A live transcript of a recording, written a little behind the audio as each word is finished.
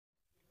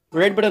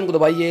Red button को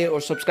दबाइए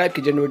और सब्सक्राइब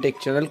कीजिए नोटेक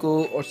चैनल को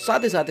और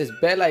साथ ही साथ इस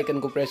बेल आइकन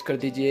को प्रेस कर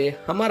दीजिए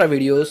हमारा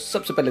वीडियो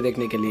सबसे पहले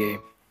देखने के लिए।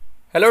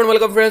 हेलो एंड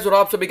वेलकम फ्रेंड्स, और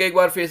आप सभी का एक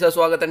बार फिर से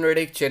स्वागत है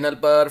नोटेक चैनल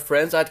पर।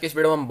 फ्रेंड्स, आज के इस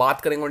वीडियो में हम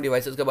बात करेंगे उन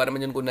डिवाइसेस के बारे में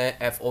जिनको नए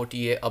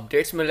FOTA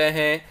अपडेट्स मिले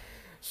हैं।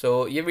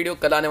 ये वीडियो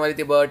कल आने वाली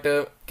थी बट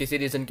किसी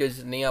रीज़न की वजह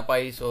से नहीं आ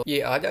पाई, ये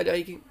आज आ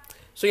जाएगी।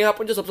 यहाँ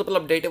पर जो सबसे पहला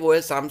अपडेट है वो है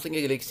सैमसंग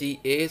के गैलेक्सी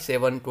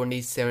A7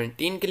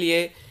 2017 के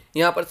लिए।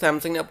 यहाँ पर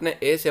सैमसंग ने अपने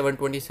A7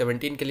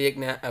 2017 के लिए एक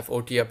नया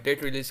FOTA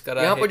अपडेट रिलीज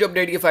करा है। यहाँ पर जो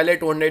अपडेट की फाइल है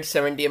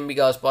 270 MB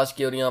के आसपास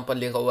की, और यहाँ पर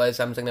लिखा हुआ है,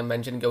 सैमसंग ने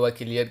मेंशन किया हुआ है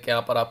क्लियर कि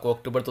यहाँ पर आपको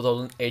अक्टूबर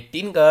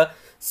 2018 का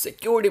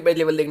सिक्योरिटी पैच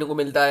लेवल देखने को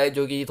मिलता है,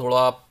 जो कि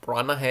थोड़ा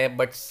पुराना है,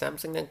 बट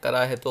सैमसंग ने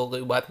करा है तो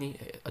कोई बात नहीं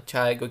है,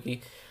 अच्छा है, क्योंकि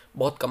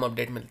बहुत कम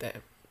अपडेट मिलते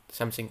हैं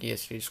सैमसंग की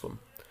इस सीरीज को।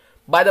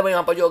 बाय द वे,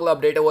 यहाँ पर जो अगला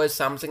अपडेट है वो है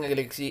सैमसंग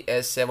गैलेक्सी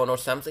S7 और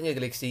सैमसंग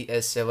गैलेक्सी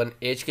S7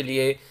 Edge के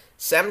लिए।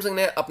 सैमसंग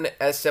ने अपने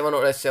S7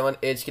 और S7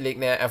 Edge के लिए एक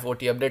नया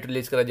FOTA अपडेट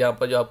रिलीज करा, जहाँ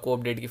पर जो आपको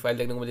अपडेट की फाइल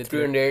देखने को मिली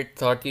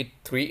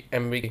 333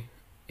 MB।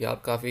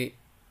 यार काफ़ी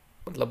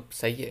मतलब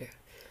सही है।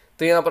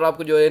 तो यहाँ पर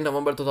आपको जो है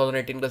नवंबर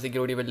 2018 का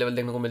सिक्योरिटी लेवल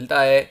देखने को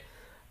मिलता है।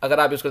 अगर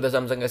आप यूज़ करते हैं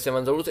सैमसंग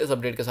S7, जरूर से इस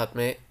अपडेट के साथ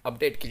में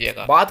अपडेट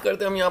कीजिएगा। बात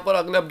करते हैं हम यहाँ पर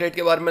अगले अपडेट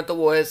के बारे में, तो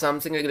वो है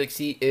सैमसंग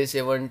गैलेक्सी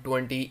A7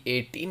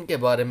 2018 के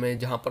बारे में,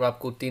 जहाँ पर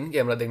आपको 3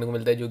 कैमरा देखने को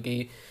मिलता है, जो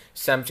कि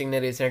सैमसंग ने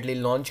रिसेंटली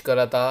लॉन्च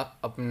करा था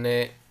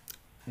अपने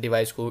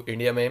डिवाइस को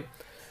इंडिया में।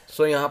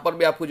 यहाँ पर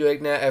भी आपको जो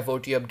एक नया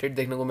FOTA अपडेट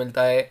देखने को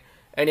मिलता है।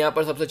 एंड यहाँ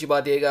पर सबसे अच्छी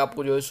बात यह है कि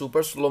आपको जो है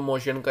सुपर स्लो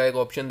मोशन का एक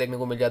ऑप्शन देखने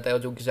को मिल जाता है,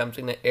 जो कि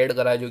सैमसंग ने ऐड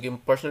करा है, जो कि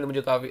पर्सनली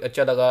मुझे काफ़ी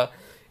अच्छा लगा।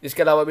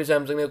 इसके अलावा भी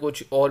सैमसंग ने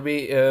कुछ और भी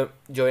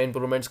जो है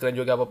इंप्रूवमेंट्स करें,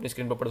 जो कि आप अपनी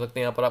स्क्रीन पर पढ़ सकते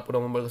हैं। यहाँ पर आपको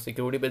नवंबर का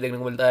सिक्योरिटी पे देखने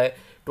को मिलता है।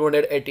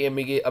 280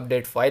 MB की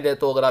अपडेट फाइल है,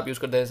 तो अगर आप यूज़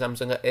करते हैं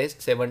सैमसंग का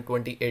S7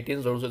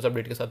 2018, जरूर से इस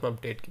अपडेट के साथ में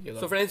अपडेट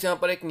कीजिएगा। फ्रेंड्स, यहाँ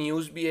पर एक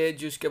न्यूज़ भी है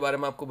जिसके बारे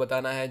में आपको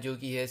बताना है, जो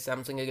कि है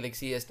सैमसंग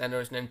गैलेक्सी S10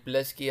 और S9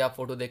 प्लस की। आप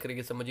फोटो देख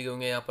करके समझ गए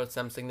होंगे, यहाँ पर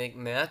सैमसंग ने एक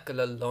नया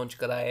कलर लॉन्च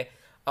करा है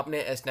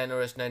अपने S9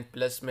 और S9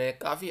 प्लस में।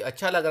 काफ़ी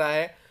अच्छा लग रहा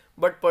है,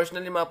 बट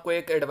पर्सनली मैं आपको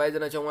एक एडवाइस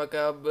देना चाहूँगा कि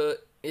अब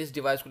इस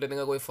डिवाइस को लेने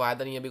का कोई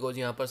फ़ायदा नहीं है, बिकॉज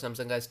यहाँ पर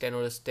सैमसंग का S10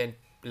 और S10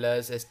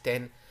 प्लस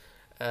S10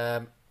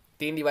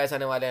 तीन डिवाइस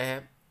आने वाले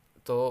हैं,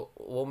 तो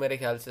वो मेरे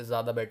ख्याल से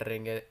ज़्यादा बेटर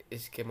रहेंगे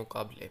इसके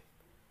मुकाबले।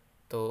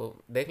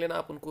 तो देख लेना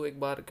आप उनको एक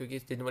बार, क्योंकि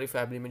इस जनवरी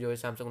फरवरी में जो है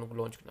सैमसंग उनको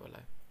लॉन्च करने वाला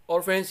है।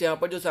 और फ्रेंड्स, यहाँ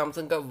पर जो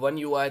सैमसंग का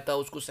One UI था,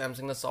 उसको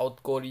सैमसंग ने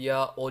साउथ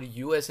कोरिया और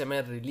USA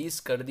में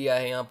रिलीज़ कर दिया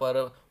है। यहाँ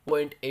पर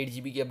 0.8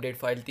 GB की अपडेट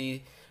फाइल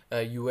थी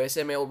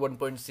USA में, और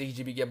 1.6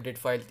 GB की अपडेट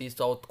फाइल थी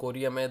साउथ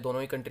कोरिया में।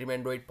 दोनों ही कंट्री में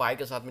एंड्रॉइड पाई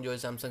के साथ में जो है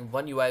सैमसंग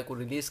One UI को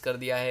रिलीज़ कर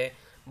दिया है।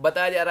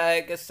 बताया जा रहा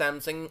है कि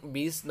सैमसंग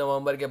 20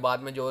 नवंबर के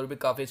बाद में जो और भी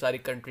काफ़ी सारी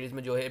कंट्रीज़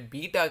में जो है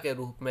बीटा के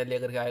रूप में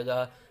लेकर के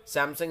आएगा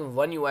सैमसंग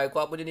One UI को।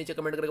 आप मुझे नीचे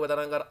कमेंट करके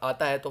बताना अगर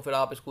आता है तो फिर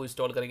आप इसको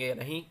इंस्टॉल करेंगे या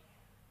नहीं।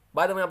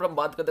 बाद में यहाँ पर हम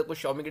बात करते हैं कुछ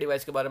Xiaomi के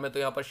डिवाइस के बारे में। तो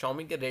यहाँ पर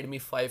Xiaomi के Redmi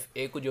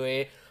 5A को जो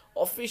है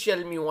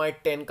ऑफिशियल MIUI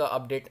 10 का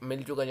अपडेट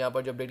मिल चुका है, जहाँ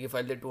पर जो अपडेट की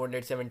फाइल थी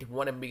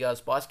 271 MB के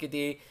आसपास की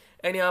थी।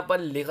 एंड यहाँ पर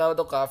लिखा हुआ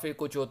तो काफ़ी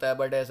कुछ होता है,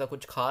 बट ऐसा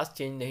कुछ खास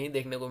चेंज नहीं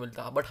देखने को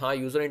मिलता। बट हाँ,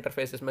 यूज़र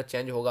इंटरफेस इसमें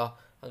चेंज होगा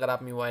अगर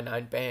आप MIUI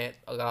 9 पे हैं।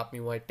 अगर आप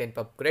MIUI 10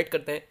 पर अपग्रेड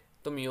करते हैं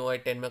तो MIUI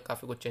 10 में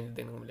काफ़ी कुछ चेंज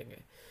देखने को मिलेंगे।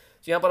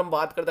 यहाँ पर हम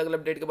बात करते हैं अगले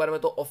अपडेट के बारे में।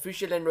 तो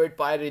ऑफिशियल एंड्रॉइड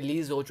पाई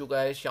रिलीज़ हो चुका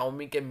है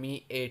Xiaomi के Mi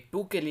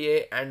A2 के लिए।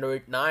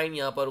 एंड्रॉइड 9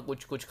 यहाँ पर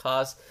कुछ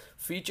खास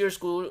फीचर्स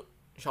को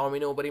Xiaomi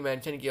ने ऊपर ही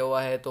मेंशन किया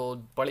हुआ है, तो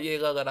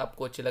पढ़िएगा अगर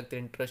आपको अच्छे लगते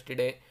हैं,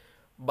 इंटरेस्टेड है।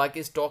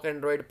 बाकी स्टॉक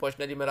एंड्रॉइड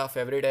पर्सनली मेरा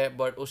फेवरेट है,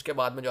 बट उसके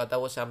बाद में जो आता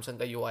है वो सैमसंग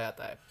का UI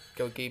आता है,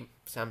 क्योंकि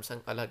सैमसंग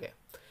अलग है।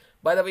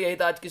 बाय द वे, यही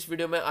था आज की इस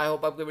वीडियो में। आई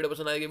होप आपको वीडियो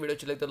पसंद आएगी। वीडियो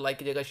अच्छी लगे तो लाइक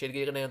कीजिएगा, शेयर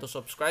कीजिएगा, नहीं तो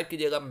सब्सक्राइब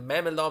कीजिएगा।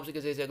 मैं मिलता हूँ आपसे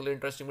किसी से अगले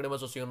इंटरेस्टिंग वीडियो में।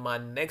 सो सी you in my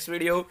next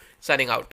video, signing out.